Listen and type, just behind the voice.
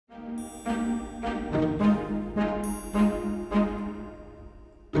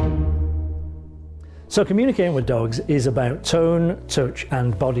So communicating with dogs is about tone, touch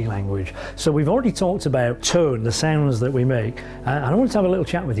and body language. So we've already talked about tone, the sounds that we make, and I want to have a little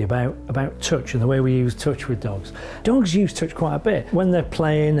chat with you about touch and the way we use touch with dogs. Dogs use touch quite a bit. When they're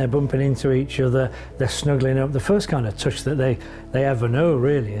playing, they're bumping into each other, they're snuggling up. The first kind of touch that they ever know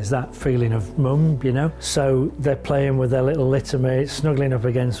really is that feeling of mum, you know. So they're playing with their little litter mates, snuggling up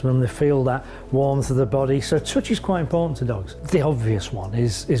against mum, they feel that warmth of the body. So touch is quite important to dogs. The obvious one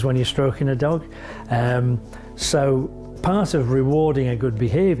is when you're stroking a dog. So part of rewarding a good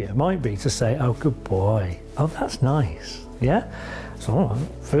behaviour might be to say, oh, good boy, oh, that's nice, yeah? So, oh,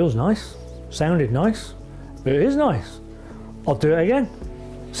 feels nice, sounded nice, it is nice, I'll do it again.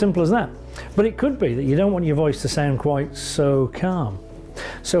 Simple as that. But it could be that you don't want your voice to sound quite so calm.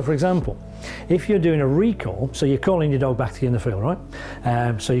 So for example, if you're doing a recall, so you're calling your dog back to you in the field,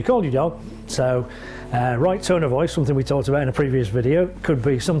 right? So you call your dog, so right tone of voice, something we talked about in a previous video, could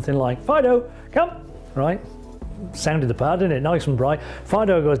be something like, Fido, come, right? Sounded the part, didn't it? Nice and bright.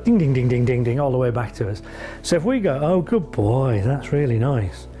 Fido goes ding, ding, ding, ding, ding, ding, all the way back to us. So if we go, oh, good boy, that's really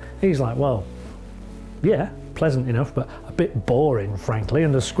nice. He's like, well, yeah, pleasant enough, but a bit boring, frankly,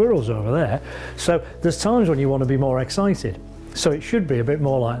 and there's squirrels over there. So there's times when you want to be more excited. So it should be a bit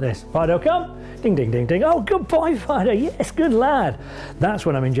more like this. Fido, come, ding, ding, ding, ding. Oh, good boy, Fido, yes, good lad. That's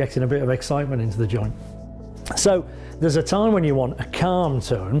when I'm injecting a bit of excitement into the joint. So there's a time when you want a calm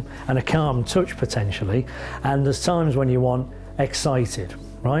tone and a calm touch potentially, and there's times when you want excited,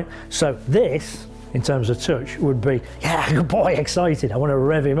 right? So this, in terms of touch, would be, yeah, good boy, excited. I want to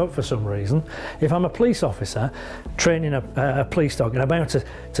rev him up for some reason. If I'm a police officer training a police dog and about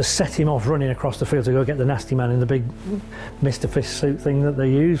to set him off running across the field to go get the nasty man in the big Mr. Fist suit thing that they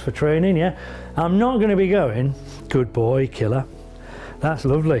use for training, yeah, I'm not going to be going, good boy, killer. That's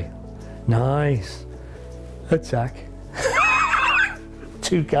lovely. Nice. Attack.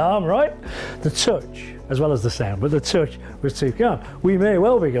 Too calm, right? The touch, as well as the sound, but the touch was too calm. We may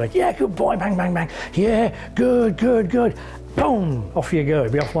well be going, yeah, good boy, bang, bang, bang. Yeah, good, good, good. Boom, off you go.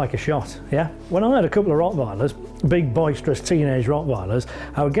 It'd be off like a shot, yeah? When I had a couple of Rottweilers, big boisterous teenage Rottweilers,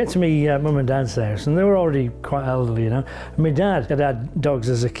 I would get to me mum and dad's house, and they were already quite elderly, you know. And my dad had had dogs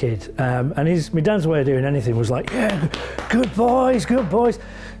as a kid, and my dad's way of doing anything was like, yeah, good boys, good boys.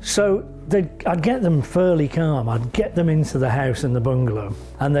 So I'd get them fairly calm. I'd get them into the house in the bungalow,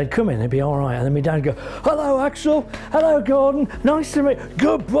 and they'd come in, they'd be all right, and then my dad'd go, hello Axel, hello Gordon, nice to meet you,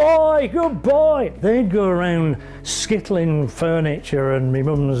 good boy, good boy. They'd go around skittling furniture and my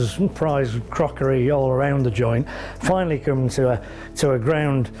mum's prize crockery all around the joint, finally come to a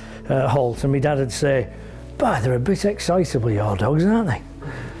ground halt, and my dad would say, bah, they're a bit excitable, your dogs, aren't they?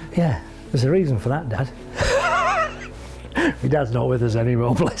 Yeah, there's a reason for that, Dad. My dad's not with us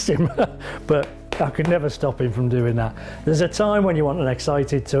anymore, bless him, but I could never stop him from doing that. There's a time when you want an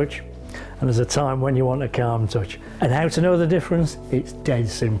excited touch, and there's a time when you want a calm touch. And how to know the difference? It's dead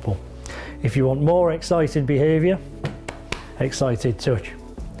simple. If you want more excited behaviour, excited touch.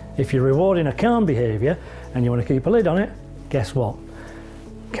 If you're rewarding a calm behaviour and you want to keep a lid on it, guess what?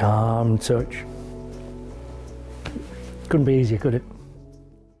 Calm touch. Couldn't be easier, could it?